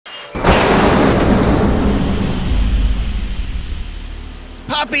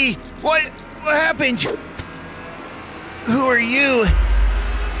Poppy, what happened? Who are you?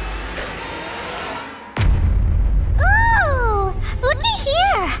 Ooh, looky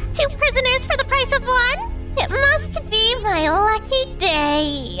here! 2 prisoners for the price of 1? It must be my lucky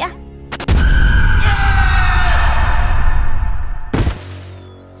day.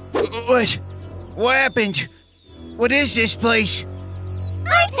 What happened? What is this place?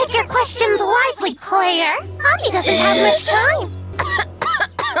 I pick your questions wisely, player. Poppy doesn't have much time.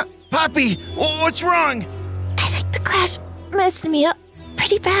 Poppy, what's wrong? I think the crash messed me up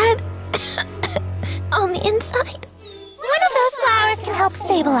pretty bad. On the inside. One of those flowers can help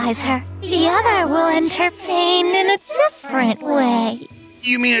stabilize her. The other will enter pain in a different way.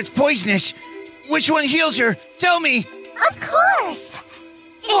 You mean it's poisonous? Which one heals her? Tell me! Of course!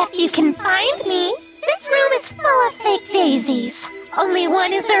 If you can find me, this room is full of fake daisies. Only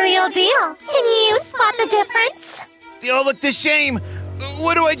one is the real deal. Can you spot the difference? They all look the same.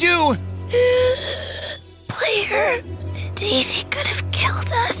 What do I do? Player, Daisy could have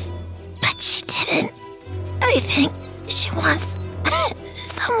killed us, but she didn't. I think she wants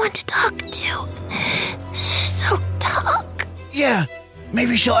someone to talk to. So talk. Yeah,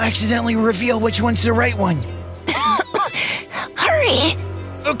 maybe she'll accidentally reveal which one's the right one. Hurry.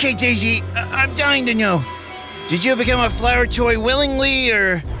 Okay, Daisy, I'm dying to know. Did you become a flower toy willingly,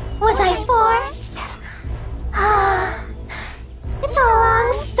 or...? Was I forced? It's a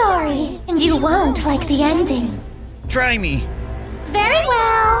long story, and you won't like the ending. Try me. Very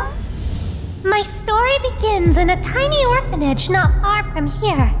well. My story begins in a tiny orphanage not far from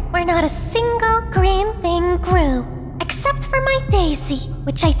here, where not a single green thing grew, except for my daisy,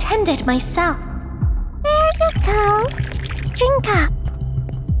 which I tended myself. There you go. Drink up.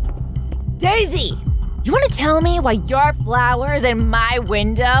 Daisy, you want to tell me why your flower is in my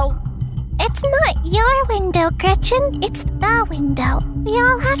window? It's not your window, Gretchen. It's the window. We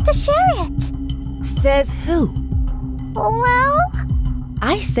all have to share it. Says who? Well...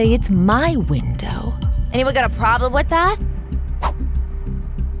 I say it's my window. Anyone got a problem with that?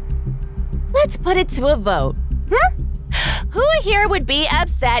 Let's put it to a vote. Who here would be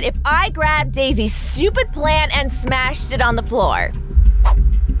upset if I grabbed Daisy's stupid plant and smashed it on the floor?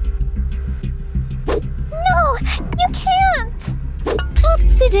 No, you can't!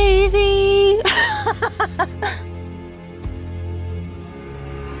 Oopsie daisy!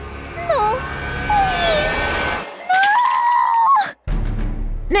 No, please! No!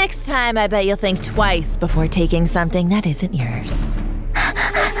 Next time, I bet you'll think twice before taking something that isn't yours.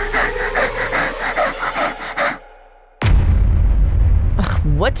 Ugh,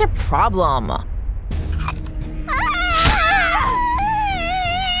 what's your problem?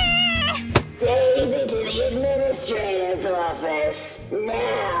 Daisy to the administrator's office,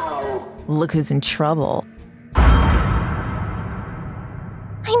 now! Look who's in trouble. I'm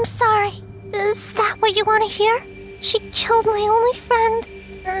sorry. Is that what you want to hear? She killed my only friend,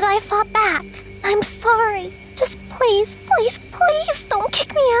 and I fought back. I'm sorry. Just please, please, please don't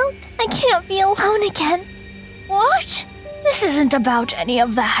kick me out. I can't be alone again. What? This isn't about any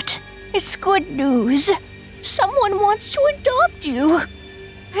of that. It's good news. Someone wants to adopt you.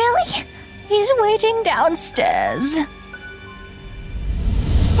 Really? He's waiting downstairs.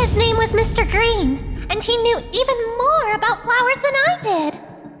 His name was Mr. Green, and he knew even more about flowers than I did.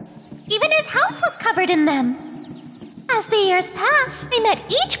 Even his house was covered in them. As the years passed, I met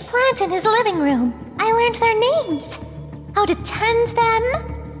each plant in his living room. I learned their names, how to tend them,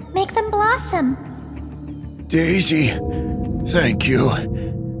 make them blossom. Daisy, thank you.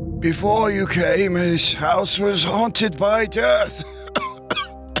 Before you came, his house was haunted by death.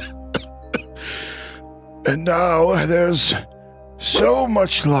 And now there's so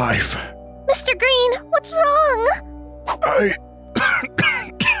much life. Mr. Green, what's wrong? I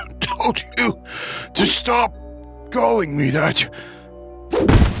told you to stop calling me that.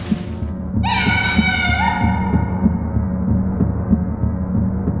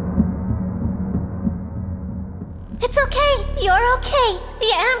 It's okay. You're okay.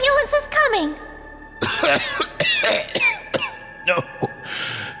 The ambulance is coming. No.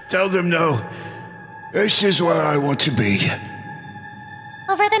 Tell them no. This is where I want to be.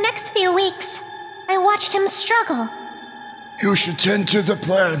 Over the next few weeks, I watched him struggle. You should tend to the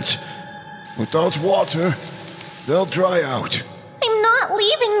plants. Without water, they'll dry out. I'm not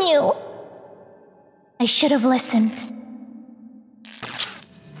leaving you. I should have listened.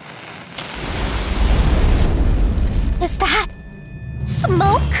 Is that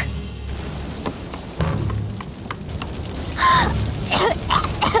smoke?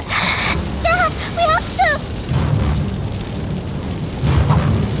 Dad, we have to...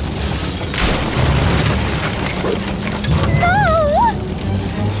 No!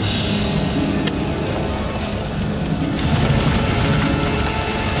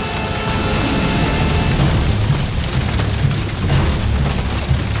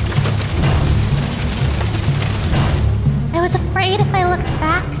 was afraid if I looked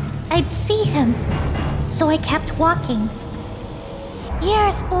back, I'd see him. So I kept walking.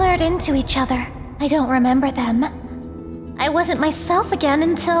 Years blurred into each other. I don't remember them. I wasn't myself again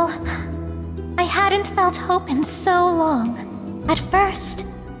until... I hadn't felt hope in so long. At first,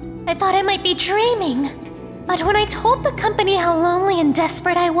 I thought I might be dreaming. But when I told the company how lonely and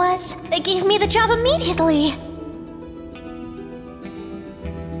desperate I was, they gave me the job immediately.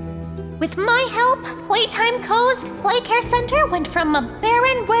 With my help, Playtime Co.'s Playcare Center went from a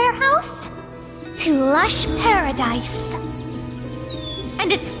barren warehouse to lush paradise.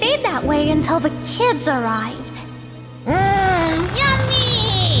 And it stayed that way until the kids arrived.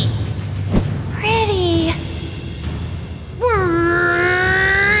 Yummy! Pretty.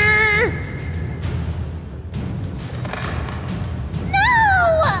 No!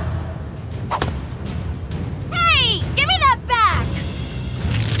 Hey, give me that back!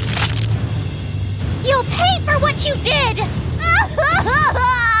 You'll pay for what you did!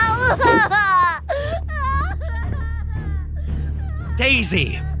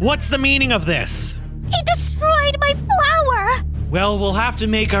 Daisy, what's the meaning of this? He destroyed my flower! Well, we'll have to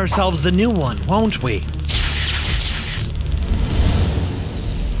make ourselves a new one, won't we?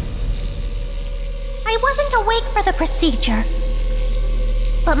 I wasn't awake for the procedure,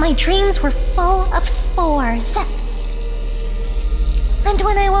 but my dreams were full of spores. And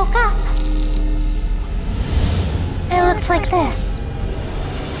when I woke up, it looked like this.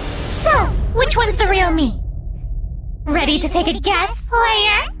 So, which one's the real me? Ready to take a guess,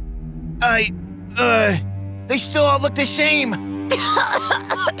 player? They still all look the same.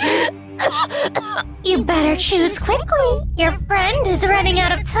 You better choose quickly. Your friend is running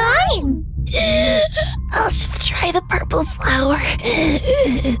out of time. I'll just try the purple flower.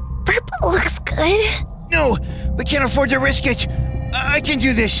 Purple looks good. No, we can't afford to risk it. I can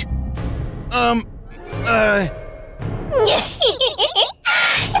do this.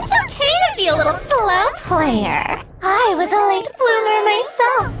 It's okay to be a little slow, player. I was a late bloomer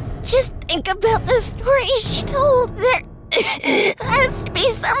myself. Just think about the story she told. There has to be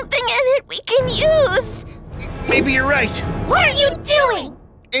something in it we can use. Maybe you're right. What are you doing?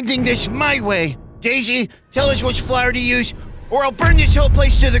 Ending this my way. Daisy, tell us which flower to use, or I'll burn this whole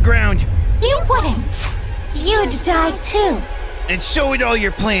place to the ground. You wouldn't. You'd die too. And so would all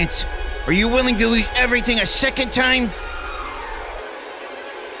your plants. Are you willing to lose everything a second time?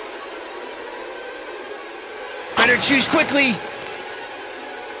 Better choose quickly.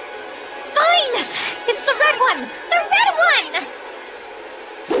 Fine! It's the red one! The red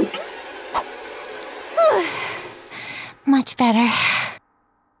one! Much better.